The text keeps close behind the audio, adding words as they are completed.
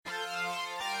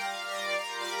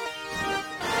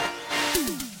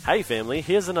Hey family,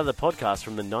 here's another podcast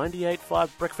from the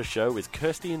 98.5 Breakfast Show with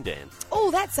Kirsty and Dan. Oh,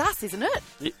 that's us, isn't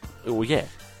it? Oh, yeah.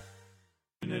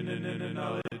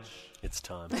 It's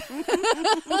time.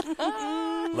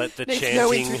 Let the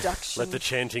No introduction. Let the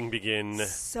chanting begin.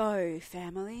 So,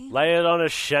 family. Lay it on a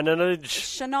Shanowledge.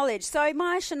 Shanowledge. So,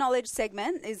 my Shanowledge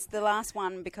segment is the last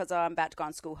one because I'm about to go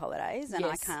on school holidays and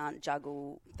Yes. I can't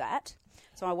juggle that.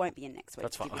 So, I won't be in next week.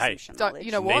 That's to give fine. you Hey, some Don't, Shanowledge.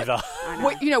 you know what? Neither. I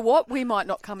know. You know what? We might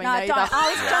not come in No, either. don't. I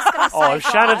was just going to say, Oh, if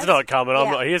Shannon's guys, not coming, I'm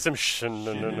yeah. not. Here's some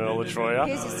Shanowledge for you.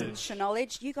 Here's some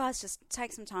Shanowledge. You guys just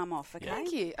take some time off, okay?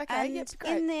 Thank you. Okay, And yeah,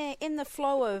 great. in the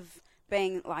flow of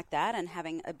being like that and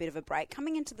having a bit of a break,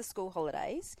 coming into the school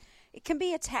holidays, it can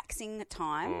be a taxing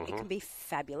time. It can be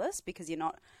fabulous because you're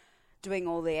not doing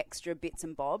all the extra bits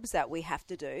and bobs that we have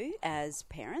to do as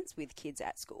parents with kids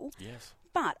at school. Yes.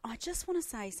 But I just want to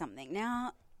say something.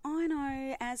 Now, I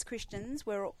know as Christians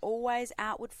we're always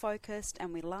outward focused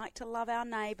and we like to love our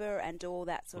neighbour and do all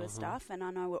that sort of stuff, and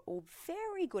I know we're all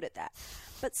very good at that.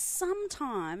 But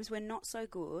sometimes we're not so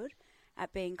good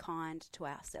at being kind to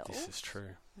ourselves. This is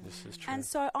true. This is true. And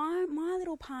so my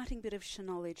little parting bit of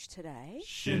Shanowledge today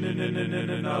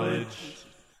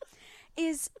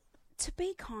is to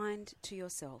be kind to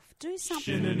yourself. Do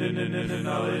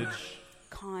something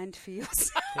kind for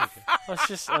yourself.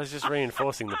 I was just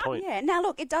reinforcing the point. Yeah. Now,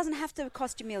 look, it doesn't have to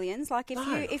cost you millions. Like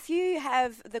No. if you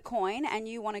have the coin and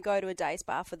you want to go to a day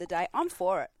spa for the day, I'm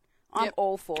for it. I'm Yep.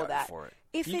 all for Go that. for it.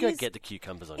 If You it go is- get the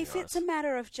cucumbers on If your it's eyes. a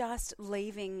matter of just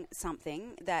leaving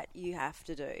something that you have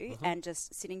to do and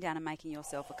just sitting down and making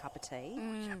yourself a cup of tea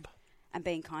and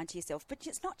being kind to yourself, but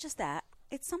it's not just that.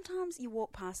 It's sometimes you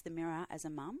walk past the mirror as a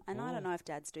mum, and I don't know if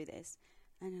dads do this,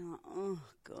 and you're like, oh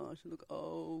gosh, I look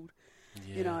old.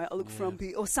 You know, I look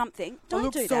frumpy or something.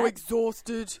 Don't do that.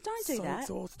 exhausted. Don't do that.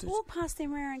 Walk past the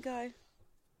mirror and go,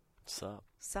 Sup?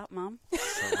 sup, mum.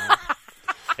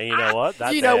 And you know what?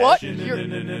 That You know there- what?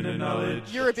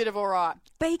 You're a bit of all right.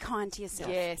 Be kind to yourself.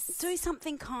 Yes. Do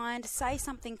something kind. Say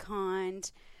something kind.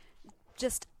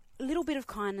 Just a little bit of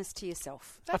kindness to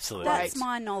yourself. Absolutely. That's Great.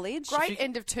 my knowledge. Great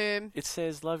end of term. It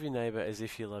says love your neighbour as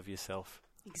if you love yourself.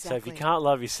 Exactly. So if you can't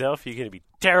love yourself, you're going to be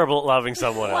terrible at loving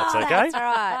someone else, Well, okay? That's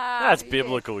right. That's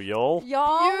biblical, y'all.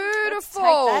 Y'all, Beautiful.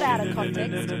 Take that out of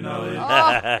context. Isn't that what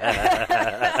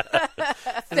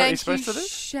you're Thank you, supposed to do?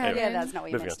 Shannon. Yeah, that's not what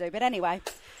you're Moving meant to do. But anyway,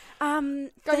 there Going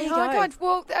you hard, go. going.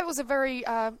 Well, that was a very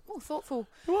thoughtful,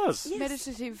 It was. Yes.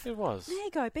 meditative. It was. There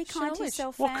you go. Be kind to Shanowledge.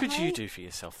 yourself, What could family. you do for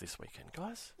yourself this weekend,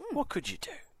 guys? What could you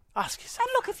do? Ask yourself.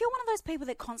 And look, if you're one of those people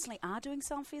that constantly are doing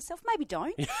something for yourself, maybe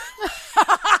don't.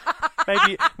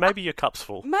 Maybe your cup's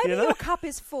full. Maybe you know? your cup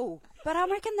is full. But I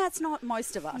reckon that's not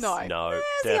most of us. No. No, There's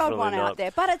the definitely odd one not. out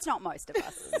there, but it's not most of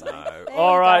us. So No. there you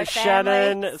All go, right, family.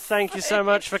 Shannon, thank you so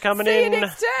much for coming See you in.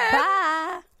 next time.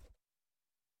 Bye.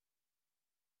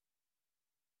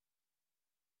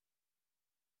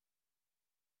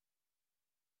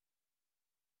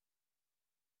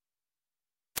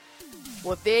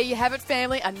 Well, there you have it,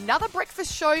 family. Another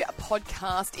Breakfast Show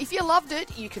podcast. If you loved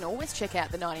it, you can always check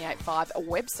out the 98.5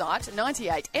 website,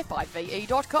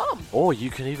 98five.com. Or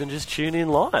you can even just tune in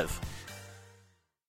live.